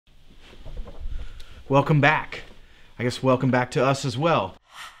welcome back. I guess welcome back to us as well.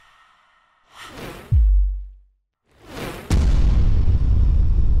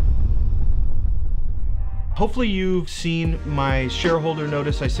 Hopefully you've seen my shareholder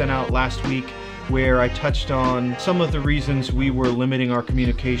notice I sent out last week, where I touched on some of the reasons we were limiting our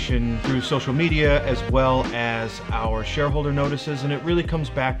communication through social media as well as our shareholder notices. And it really comes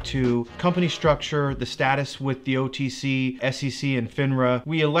back to company structure, the status with the OTC, SEC, and FINRA.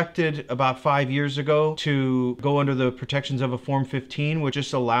 We elected about 5 years ago to go under the protections of a Form 15, which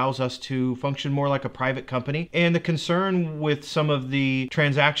just allows us to function more like a private company. And the concern with some of the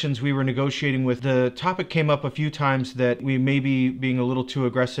transactions we were negotiating with, the topic came up a few times that we may be being a little too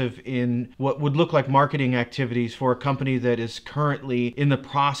aggressive in what would look like marketing activities for a company that is currently in the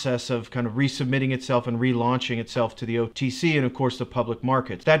process of kind of resubmitting itself and relaunching itself to the OTC and of course the public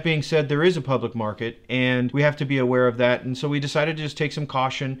markets. That being said, there is a public market and we have to be aware of that, and so we decided to just take some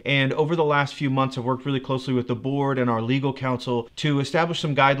caution. And over the last few months I've worked really closely with the board and our legal counsel to establish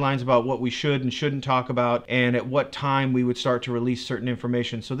some guidelines about what we should and shouldn't talk about and at what time we would start to release certain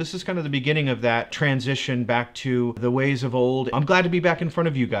information. So this is kind of the beginning of that transition back to the ways of old. I'm glad to be back in front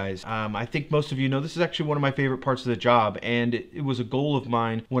of you guys. I think most of you know this is actually one of my favorite parts of the job, and it was a goal of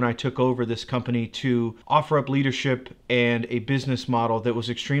mine when I took over this company to offer up leadership and a business model that was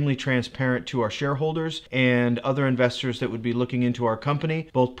extremely transparent to our shareholders and other investors that would be looking into our company,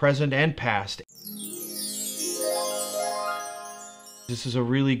 both present and past. This is a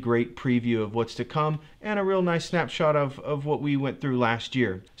really great preview of what's to come and a real nice snapshot of what we went through last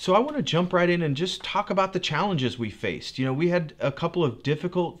year. So I want to jump right in and just talk about the challenges we faced. You know, we had a couple of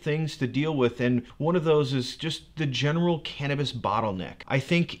difficult things to deal with, and one of those is just the general cannabis bottleneck. I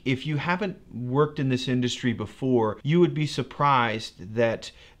think if you haven't worked in this industry before, you would be surprised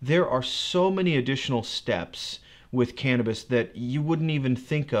that there are so many additional steps with cannabis that you wouldn't even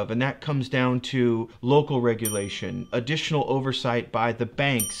think of, and that comes down to local regulation, additional oversight by the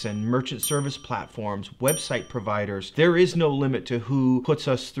banks and merchant service platforms, website providers. There is no limit to who puts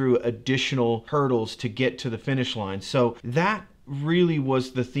us through additional hurdles to get to the finish line. So that really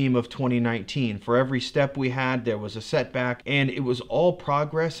was the theme of 2019. For every step we had, there was a setback, and it was all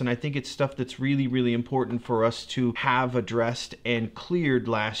progress, and I think it's stuff that's really, really important for us to have addressed and cleared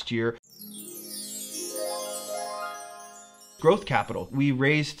last year. Growth capital. We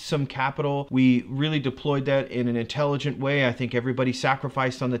raised some capital. We really deployed that in an intelligent way. I think everybody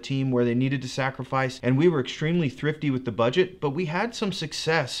sacrificed on the team where they needed to sacrifice, and we were extremely thrifty with the budget, but we had some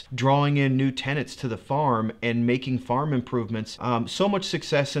success drawing in new tenants to the farm and making farm improvements. So much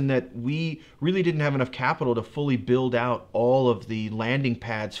success in that we really didn't have enough capital to fully build out all of the landing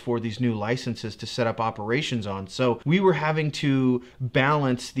pads for these new licenses to set up operations on. So we were having to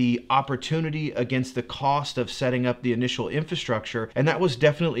balance the opportunity against the cost of setting up the initial infrastructure, and that was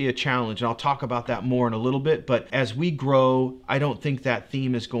definitely a challenge, and I'll talk about that more in a little bit. But as we grow, I don't think that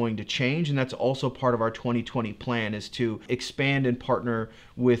theme is going to change, and that's also part of our 2020 plan, is to expand and partner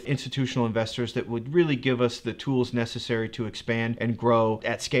with institutional investors that would really give us the tools necessary to expand and grow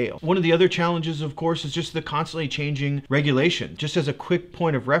at scale. One of the other challenges, of course, is just the constantly changing regulation. Just as a quick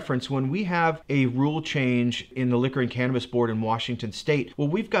point of reference, when we have a rule change in the Liquor and Cannabis Board in Washington State, well,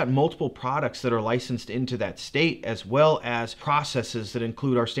 we've got multiple products that are licensed into that state, as well as processes that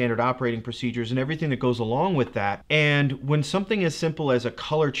include our standard operating procedures and everything that goes along with that. And when something as simple as a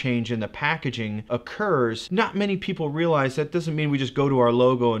color change in the packaging occurs, not many people realize that doesn't mean we just go to our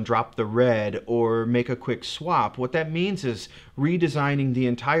logo and drop the red or make a quick swap. What that means is redesigning the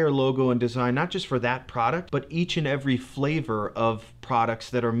entire logo and design, not just for that product, but each and every flavor of products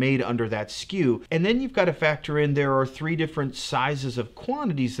that are made under that SKU. And then you've got to factor in there are 3 different sizes of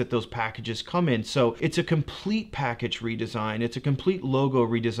quantities that those packages come in. So it's a complete package redesign, it's a complete logo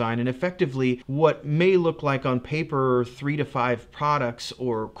redesign, and effectively what may look like on paper 3 to 5 products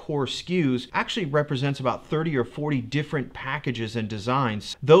or core SKUs actually represents about 30 or 40 different packages and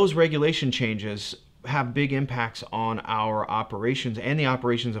designs. Those regulation changes have big impacts on our operations and the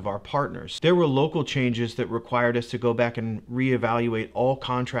operations of our partners. There were local changes that required us to go back and reevaluate all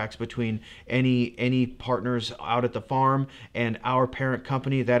contracts between any partners out at the farm and our parent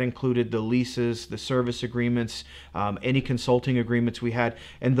company. That included the leases, the service agreements, any consulting agreements we had,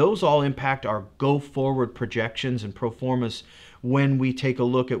 and those all impact our go-forward projections and pro formas when we take a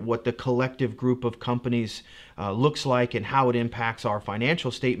look at what the collective group of companies looks like and how it impacts our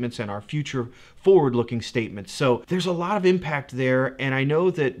financial statements and our future forward-looking statements. So there's a lot of impact there, and I know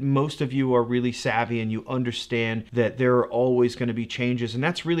that most of you are really savvy and you understand that there are always going to be changes, and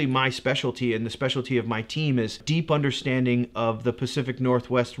that's really my specialty, and the specialty of my team is deep understanding of the Pacific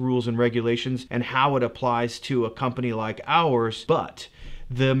Northwest rules and regulations and how it applies to a company like ours. But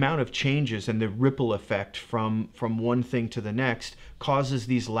the amount of changes and the ripple effect from one thing to the next causes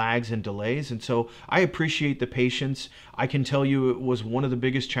these lags and delays. And so I appreciate the patience. I can tell you it was one of the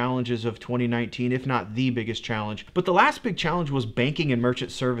biggest challenges of 2019, if not the biggest challenge. But the last big challenge was banking and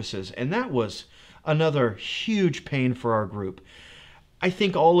merchant services, and that was another huge pain for our group. I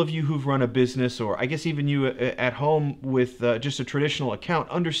think all of you who've run a business, or I guess even you at home with just a traditional account,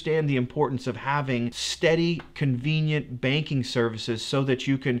 understand the importance of having steady, convenient banking services so that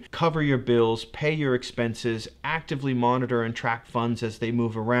you can cover your bills, pay your expenses, actively monitor and track funds as they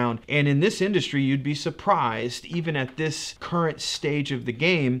move around. And in this industry, you'd be surprised, even at this current stage of the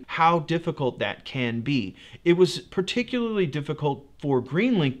game, how difficult that can be. It was particularly difficult for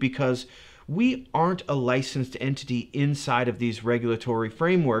GreenLink because we aren't a licensed entity inside of these regulatory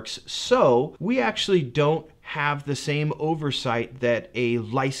frameworks, so we actually don't have the same oversight that a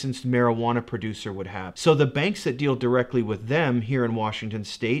licensed marijuana producer would have. So the banks that deal directly with them here in Washington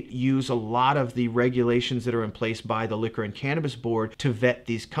State use a lot of the regulations that are in place by the Liquor and Cannabis Board to vet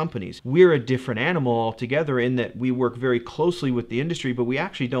these companies. We're a different animal altogether in that we work very closely with the industry, but we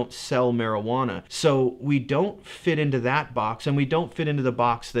actually don't sell marijuana. So we don't fit into that box, and we don't fit into the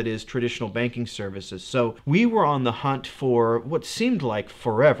box that is traditional banking services. So we were on the hunt for what seemed like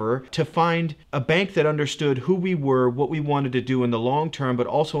forever to find a bank that understood who we were, what we wanted to do in the long term, but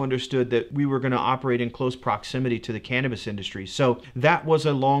also understood that we were going to operate in close proximity to the cannabis industry. So that was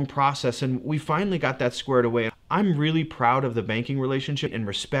a long process, and we finally got that squared away. I'm really proud of the banking relationship and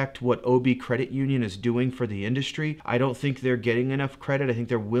respect what OB Credit Union is doing for the industry. I don't think they're getting enough credit. I think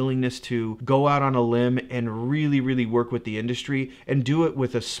their willingness to go out on a limb and really work with the industry and do it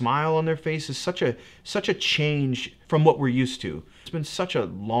with a smile on their face is such a change from what we're used to. It's been such a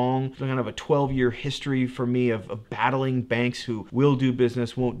long, kind of a 12-year history for me of battling banks who will do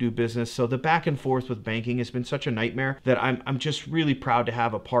business, won't do business. So the back and forth with banking has been such a nightmare that I'm just really proud to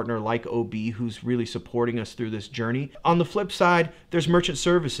have a partner like OB who's really supporting us through this journey. On the flip side, there's merchant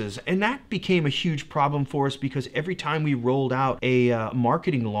services, and that became a huge problem for us because every time we rolled out a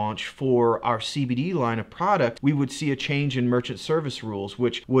marketing launch for our CBD line of product, we would see a change in merchant service rules,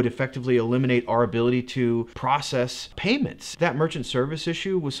 which would effectively eliminate our ability to process payments. That merchant service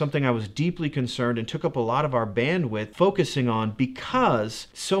issue was something I was deeply concerned and took up a lot of our bandwidth focusing on because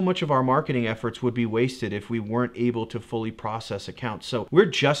so much of our marketing efforts would be wasted if we weren't able to fully process accounts. So we're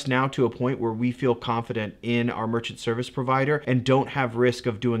just now to a point where we feel confident in our merchant service provider and don't have risk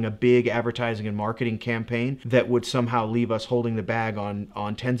of doing a big advertising and marketing campaign that would somehow leave us holding the bag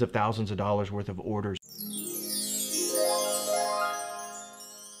on tens of thousands of dollars worth of orders.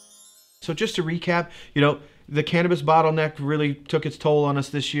 So just to recap, the cannabis bottleneck really took its toll on us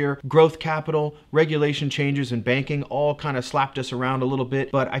this year. Growth capital, regulation changes, and banking all kind of slapped us around a little bit,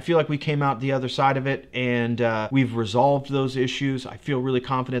 but I feel like we came out the other side of it and we've resolved those issues. I feel really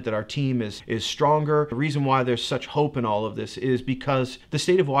confident that our team is stronger. The reason why there's such hope in all of this is because the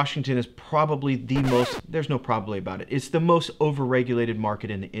state of Washington is probably the most, there's no probably about it, it's the most overregulated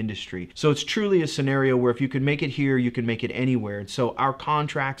market in the industry. So it's truly a scenario where if you can make it here, you can make it anywhere. And so our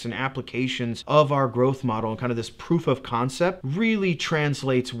contracts and applications of our growth model, kind of this proof of concept, really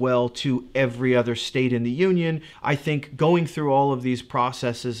translates well to every other state in the union. I think going through all of these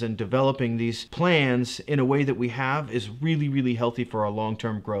processes and developing these plans in a way that we have is really healthy for our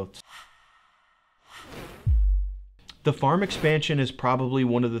long-term growth. The farm expansion is probably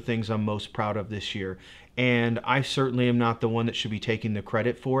one of the things I'm most proud of this year. And I certainly am not the one that should be taking the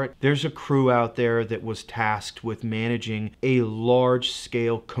credit for it. There's a crew out there that was tasked with managing a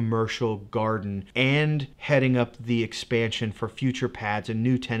large-scale commercial garden and heading up the expansion for future pads and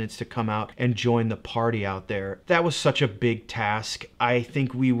new tenants to come out and join the party out there. That was such a big task. I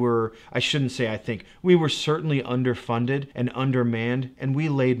think we were certainly underfunded and undermanned, and we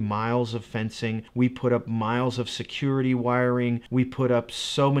laid miles of fencing. We put up miles of security wiring. We put up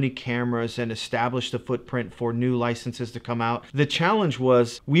so many cameras and established the footprint for new licenses to come out. The challenge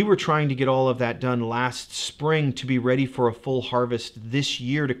was we were trying to get all of that done last spring to be ready for a full harvest this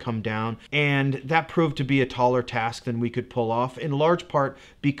year to come down, and that proved to be a taller task than we could pull off, in large part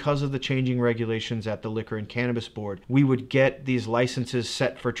because of the changing regulations at the Liquor and Cannabis Board. We would get these licenses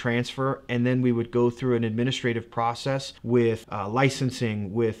set for transfer, and then we would go through an administrative process with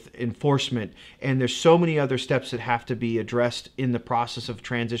licensing, with enforcement, and there's so many other steps that have to be addressed in the process of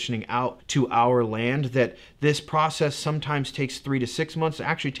transitioning out to our land that this process sometimes takes 3 to 6 months,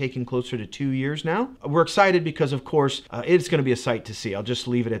 actually taking closer to 2 years now. We're excited because, of course, it's going to be a sight to see. I'll just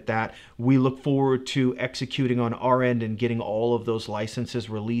leave it at that. We look forward to executing on our end and getting all of those licenses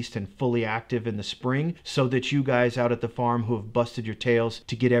released and fully active in the spring so that you guys out at the farm who have busted your tails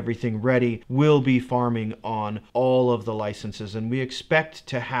to get everything ready will be farming on all of the licenses. And we expect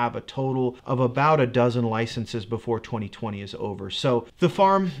to have a total of about a dozen licenses before 2020 is over. So the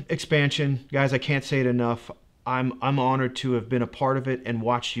farm expansion, guys, I can't say it enough. I'm honored to have been a part of it and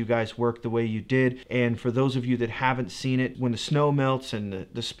watched you guys work the way you did. And for those of you that haven't seen it, when the snow melts and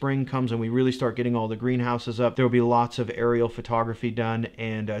the spring comes and we really start getting all the greenhouses up, there will be lots of aerial photography done,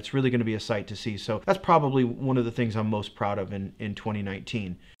 and it's really going to be a sight to see. So that's probably one of the things I'm most proud of in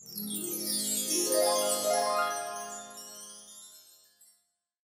 2019.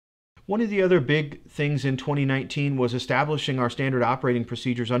 One of the other big things in 2019 was establishing our standard operating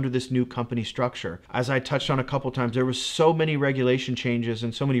procedures under this new company structure. As I touched on a couple times, there was so many regulation changes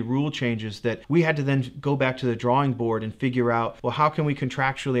and so many rule changes that we had to then go back to the drawing board and figure out, well, how can we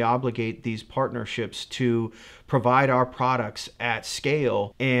contractually obligate these partnerships to provide our products at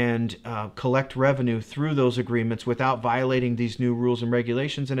scale and collect revenue through those agreements without violating these new rules and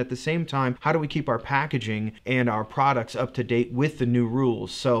regulations? And at the same time, how do we keep our packaging and our products up to date with the new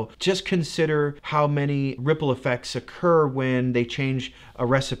rules? So just consider how many ripple effects occur when they change a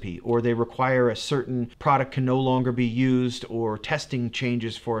recipe, or they require a certain product can no longer be used, or testing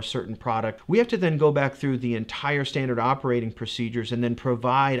changes for a certain product. We have to then go back through the entire standard operating procedures and then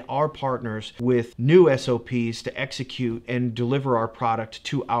provide our partners with new SOPs to execute and deliver our product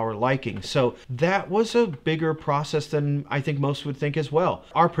to our liking. So that was a bigger process than I think most would think as well.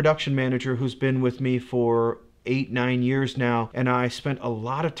 Our production manager, who's been with me for 8-9 years now, and I spent a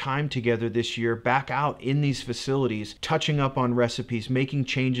lot of time together this year back out in these facilities, touching up on recipes, making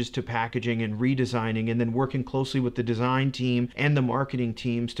changes to packaging and redesigning, and then working closely with the design team and the marketing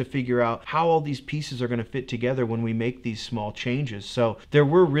teams to figure out how all these pieces are going to fit together when we make these small changes. So there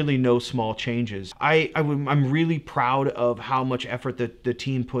were really no small changes. I'm really proud of how much effort that the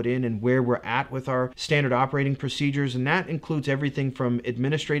team put in and where we're at with our standard operating procedures, and that includes everything from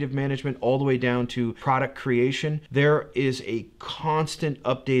administrative management all the way down to product creation. There is a constant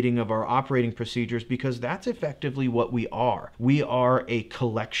updating of our operating procedures because that's effectively what we are. We are a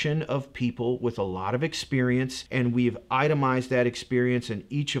collection of people with a lot of experience, and we've itemized that experience in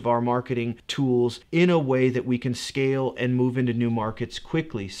each of our marketing tools in a way that we can scale and move into new markets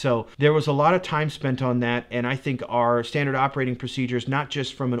quickly. So there was a lot of time spent on that, and I think our standard operating procedures, not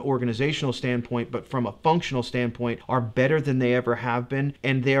just from an organizational standpoint, but from a functional standpoint, are better than they ever have been,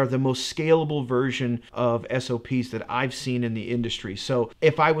 and they are the most scalable version of SOPs that I've seen in the industry. So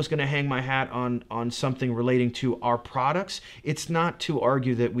if I was going to hang my hat on something relating to our products, it's not to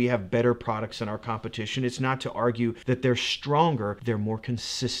argue that we have better products than our competition. It's not to argue that they're stronger. They're more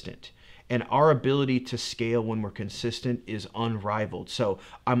consistent. And our ability to scale when we're consistent is unrivaled. So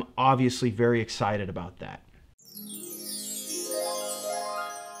I'm obviously very excited about that.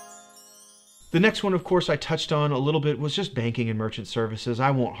 The next one, of course, I touched on a little bit was just banking and merchant services.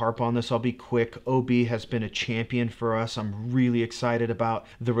 I won't harp on this. I'll be quick. OB has been a champion for us. I'm really excited about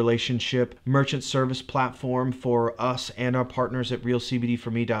the relationship. Merchant service platform for us and our partners at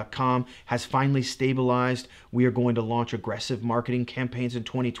realcbdforme.com has finally stabilized. We are going to launch aggressive marketing campaigns in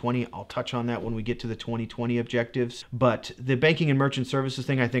 2020. I'll touch on that when we get to the 2020 objectives. But the banking and merchant services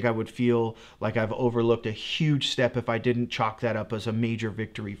thing, I think I would feel like I've overlooked a huge step if I didn't chalk that up as a major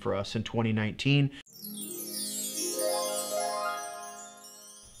victory for us in 2019.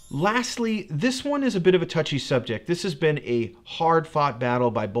 Lastly, this one is a bit of a touchy subject. This has been a hard-fought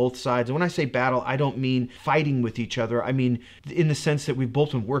battle by both sides. And when I say battle, I don't mean fighting with each other. I mean in the sense that we've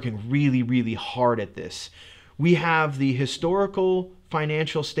both been working really, really hard at this. We have the historical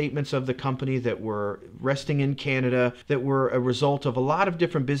financial statements of the company that were resting in Canada, that were a result of a lot of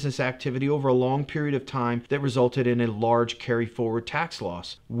different business activity over a long period of time that resulted in a large carry-forward tax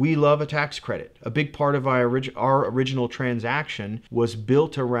loss. We love a tax credit. A big part of our original transaction was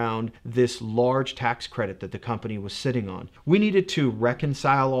built around this large tax credit that the company was sitting on. We needed to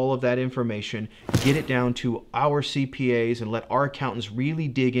reconcile all of that information, get it down to our CPAs, and let our accountants really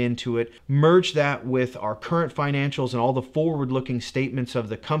dig into it, merge that with our current financials and all the forward-looking statements of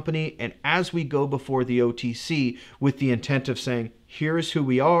the company, and as we go before the OTC with the intent of saying, here is who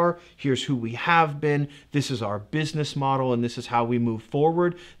we are, here's who we have been, this is our business model, and this is how we move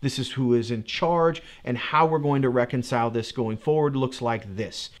forward, this is who is in charge, and how we're going to reconcile this going forward looks like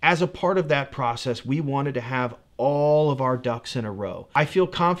this. As a part of that process, we wanted to have all of our ducks in a row. I feel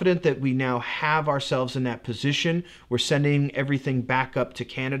confident that we now have ourselves in that position. We're sending everything back up to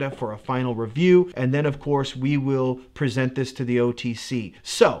Canada for a final review, and then of course we will present this to the OTC.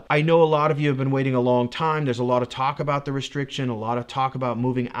 So I know a lot of you have been waiting a long time. There's a lot of talk about the restriction, a lot of talk about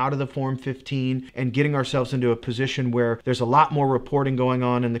moving out of the Form 15 and getting ourselves into a position where there's a lot more reporting going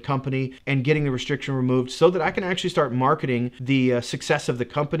on in the company and getting the restriction removed so that I can actually start marketing the success of the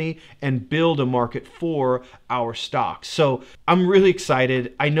company and build a market for our stocks. So I'm really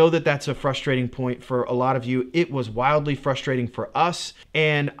excited. I know that that's a frustrating point for a lot of you. It was wildly frustrating for us,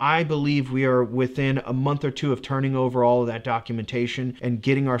 and I believe we are within a month or two of turning over all of that documentation and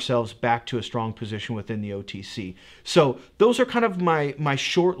getting ourselves back to a strong position within the OTC. So those are kind of my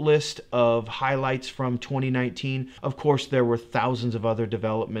short list of highlights from 2019. Of course, there were thousands of other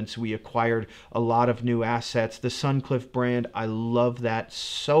developments. We acquired a lot of new assets. The Suncliff brand, I love that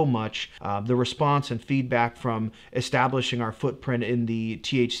so much. The response and feedback from establishing our footprint in the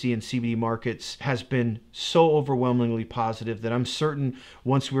THC and CBD markets has been so overwhelmingly positive that I'm certain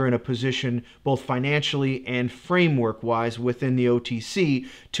once we're in a position both financially and framework-wise within the OTC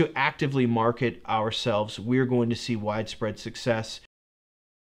to actively market ourselves, we're going to see widespread success.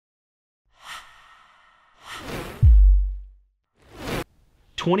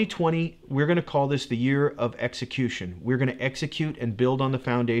 2020, we're going to call this the year of execution. We're going to execute and build on the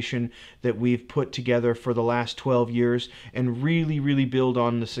foundation that we've put together for the last 12 years and really build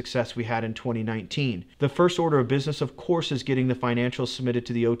on the success we had in 2019. The first order of business, of course, is getting the financials submitted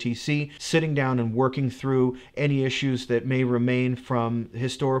to the OTC, sitting down and working through any issues that may remain from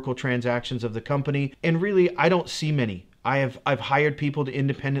historical transactions of the company. And really, I don't see many. I've hired people to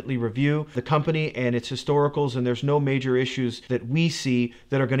independently review the company and its historicals, and there's no major issues that we see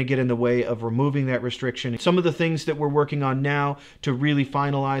that are going to get in the way of removing that restriction. Some of the things that we're working on now to really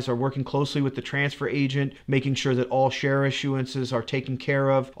finalize are working closely with the transfer agent, making sure that all share issuances are taken care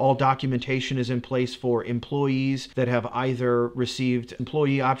of, all documentation is in place for employees that have either received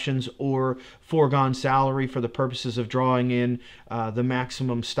employee options or foregone salary for the purposes of drawing in the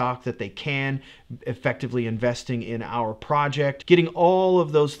maximum stock that they can, effectively investing in our project, getting all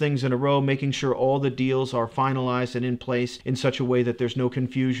of those things in a row, making sure all the deals are finalized and in place in such a way that there's no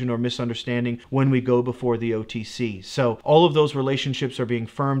confusion or misunderstanding when we go before the OTC. So all of those relationships are being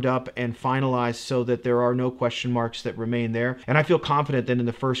firmed up and finalized so that there are no question marks that remain there. And I feel confident that in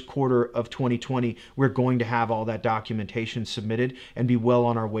the first quarter of 2020, we're going to have all that documentation submitted and be well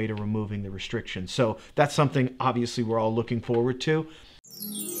on our way to removing the restrictions. So that's something obviously we're all looking forward to.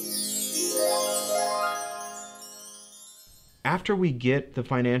 After we get the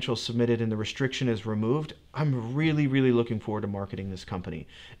financials submitted and the restriction is removed, I'm really looking forward to marketing this company.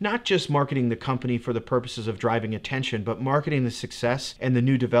 Not just marketing the company for the purposes of driving attention, but marketing the success and the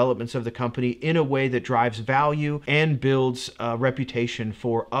new developments of the company in a way that drives value and builds a reputation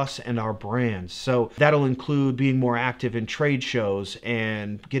for us and our brands. So that'll include being more active in trade shows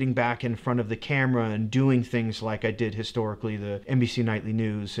and getting back in front of the camera and doing things like I did historically, the NBC Nightly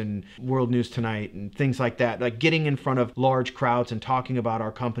News and World News Tonight and things like that. Like getting in front of large crowds and talking about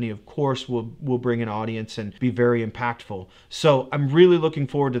our company, of course, will bring an audience and be very impactful. So I'm really looking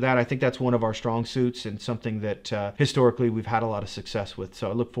forward to that. I think that's one of our strong suits and something that historically we've had a lot of success with. So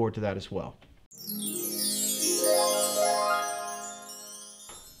I look forward to that as well.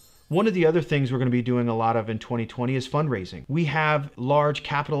 One of the other things we're going to be doing a lot of in 2020 is fundraising. We have large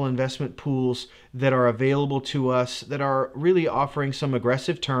capital investment pools that are available to us that are really offering some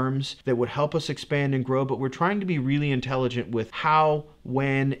aggressive terms that would help us expand and grow, but we're trying to be really intelligent with how,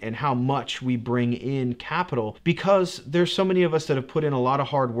 when, and how much we bring in capital, because there's so many of us that have put in a lot of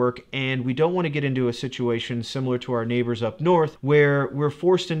hard work, and we don't want to get into a situation similar to our neighbors up north where we're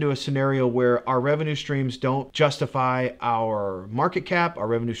forced into a scenario where our revenue streams don't justify our market cap, our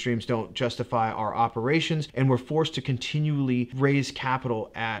revenue streams don't justify our operations, and we're forced to continually raise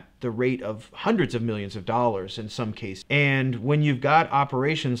capital at the rate of hundreds of millions of dollars in some cases. And when you've got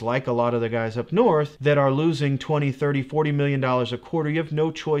operations like a lot of the guys up north that are losing 20, 30, 40 million dollars a quarter, you have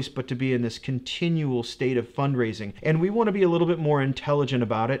no choice but to be in this continual state of fundraising. And we want to be a little bit more intelligent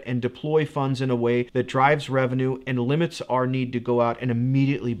about it and deploy funds in a way that drives revenue and limits our need to go out and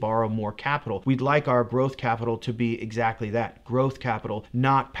immediately borrow more capital. We'd like our growth capital to be exactly that, growth capital,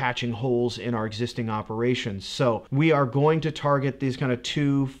 not patching holes in our existing operations. So we are going to target these kind of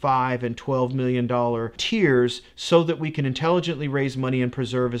 2, 5, $5 and $12 million tiers so that we can intelligently raise money and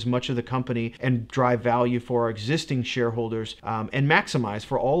preserve as much of the company and drive value for our existing shareholders and maximize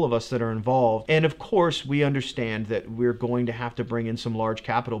for all of us that are involved. And of course, we understand that we're going to have to bring in some large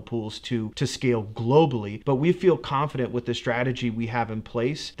capital pools to scale globally, but we feel confident with the strategy we have in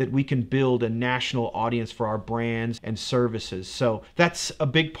place that we can build a national audience for our brands and services. So that's a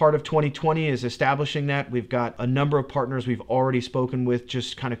big part of 2020 is establishing that. We've got a number of partners we've already spoken with,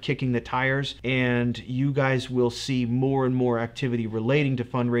 just kind of kicking the tires, and you guys will see more and more activity relating to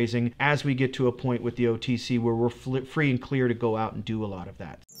fundraising as we get to a point with the OTC where we're free and clear to go out and do a lot of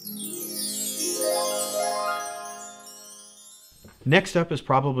that. Next up is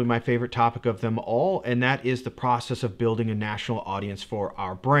probably my favorite topic of them all, and that is the process of building a national audience for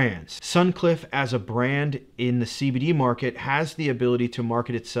our brands. Suncliff, as a brand in the CBD market, has the ability to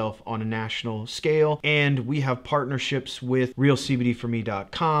market itself on a national scale, and we have partnerships with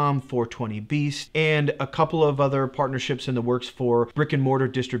realcbdforme.com, 420 Beast, and a couple of other partnerships in the works for brick and mortar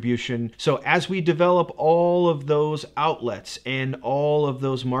distribution. So as we develop all of those outlets and all of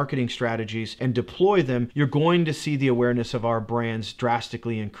those marketing strategies and deploy them, you're going to see the awareness of our brand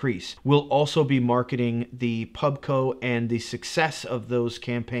drastically increase. We'll also be marketing the Pubco and the success of those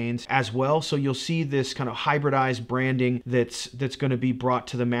campaigns as well. So you'll see this kind of hybridized branding that's going to be brought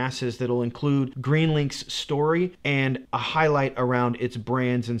to the masses that'll include GreenLink's story and a highlight around its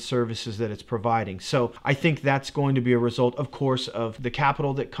brands and services that it's providing. So I think that's going to be a result, of course, of the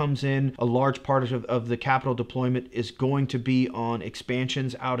capital that comes in. A large part of the capital deployment is going to be on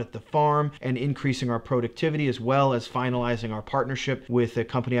expansions out at the farm and increasing our productivity, as well as finalizing our partnership with a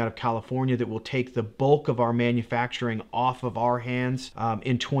company out of California that will take the bulk of our manufacturing off of our hands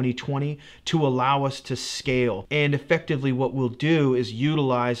in 2020 to allow us to scale. And effectively what we'll do is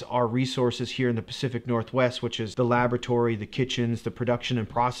utilize our resources here in the Pacific Northwest, which is the laboratory, the kitchens, the production and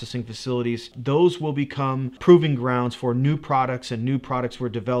processing facilities. Those will become proving grounds for new products, and new products we're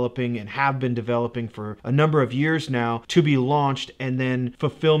developing and have been developing for a number of years now to be launched, and then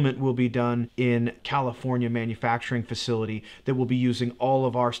fulfillment will be done in California manufacturing facility that will be using all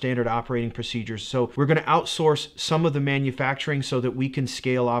of our standard operating procedures. So we're going to outsource some of the manufacturing so that we can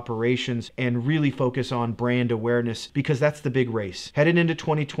scale operations and really focus on brand awareness, because that's the big race. Headed into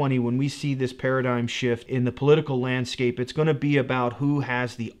 2020, when we see this paradigm shift in the political landscape, it's going to be about who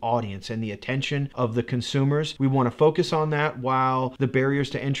has the audience and the attention of the consumers. We want to focus on that while the barriers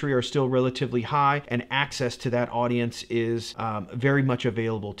to entry are still relatively high and access to that audience is very much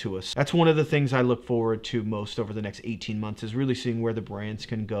available to us. That's one of the things I look forward to most over the next 18 months, is really seeing where the brands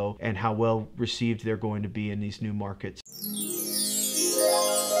can go and how well received they're going to be in these new markets.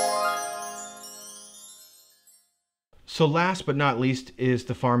 So last but not least is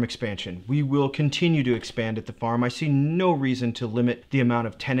the farm expansion. We will continue to expand at the farm. I see no reason to limit the amount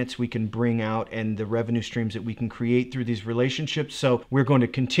of tenants we can bring out and the revenue streams that we can create through these relationships. So we're going to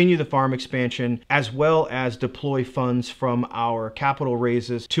continue the farm expansion, as well as deploy funds from our capital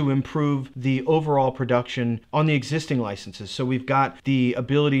raises to improve the overall production on the existing licenses. So we've got the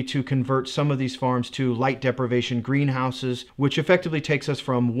ability to convert some of these farms to light deprivation greenhouses, which effectively takes us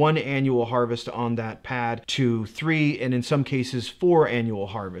from 1 annual harvest on that pad to 3, and in some cases 4 annual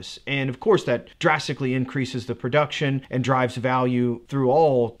harvests. And of course that drastically increases the production and drives value through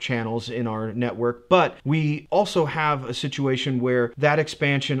all channels in our network. But we also have a situation where that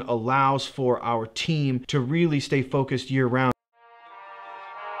expansion allows for our team to really stay focused year round.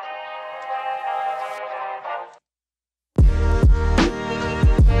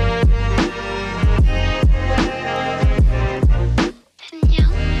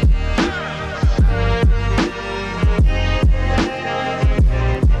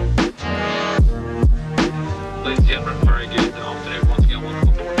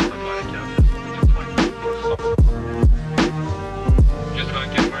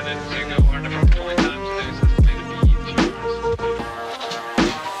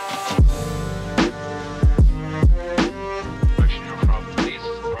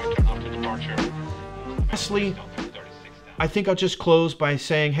 Lastly, I think I'll just close by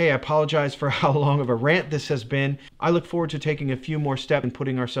saying, hey, I apologize for how long of a rant this has been. I look forward to taking a few more steps and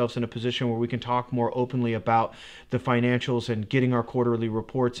putting ourselves in a position where we can talk more openly about the financials and getting our quarterly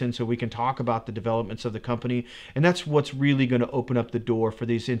reports in so we can talk about the developments of the company. And that's what's really going to open up the door for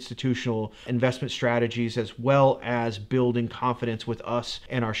these institutional investment strategies, as well as building confidence with us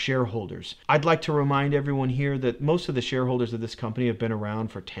and our shareholders. I'd like to remind everyone here that most of the shareholders of this company have been around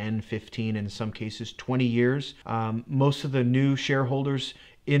for 10, 15, and in some cases 20 years. Most of the new shareholders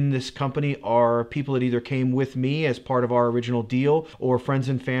in this company are people that either came with me as part of our original deal or friends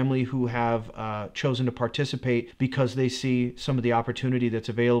and family who have chosen to participate because they see some of the opportunity that's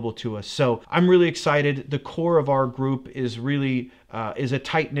available to us. So I'm really excited. The core of our group is really is a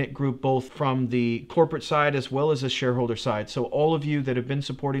tight-knit group, both from the corporate side as well as the shareholder side. So all of you that have been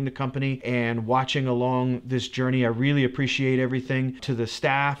supporting the company and watching along this journey, I really appreciate everything. To the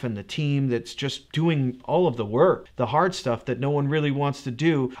staff and the team that's just doing all of the work, the hard stuff that no one really wants to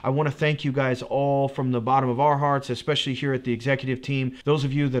do, I want to thank you guys all from the bottom of our hearts, especially here at the executive team. Those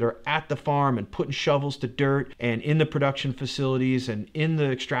of you that are at the farm and putting shovels to dirt and in the production facilities and in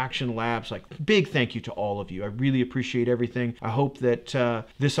the extraction labs, like, big thank you to all of you. I really appreciate everything. I hope that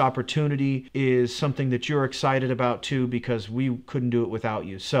this opportunity is something that you're excited about too, because we couldn't do it without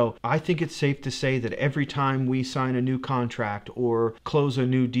you. So I think it's safe to say that every time we sign a new contract or close a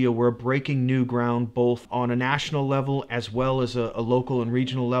new deal, we're breaking new ground, both on a national level as well as a local and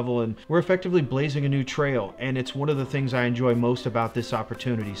regional level, and we're effectively blazing a new trail. And it's one of the things I enjoy most about this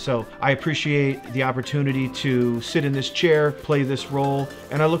opportunity. So I appreciate the opportunity to sit in this chair, play this role,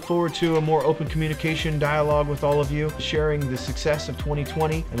 and I look forward to a more open communication dialogue with all of you, sharing the success of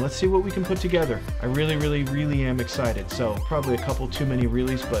 2020, and let's see what we can put together. I really am excited. So probably a couple too many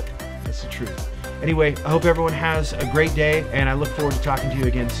reallys, but that's the truth. Anyway, I hope everyone has a great day, and I look forward to talking to you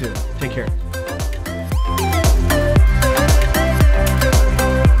again soon. Take care.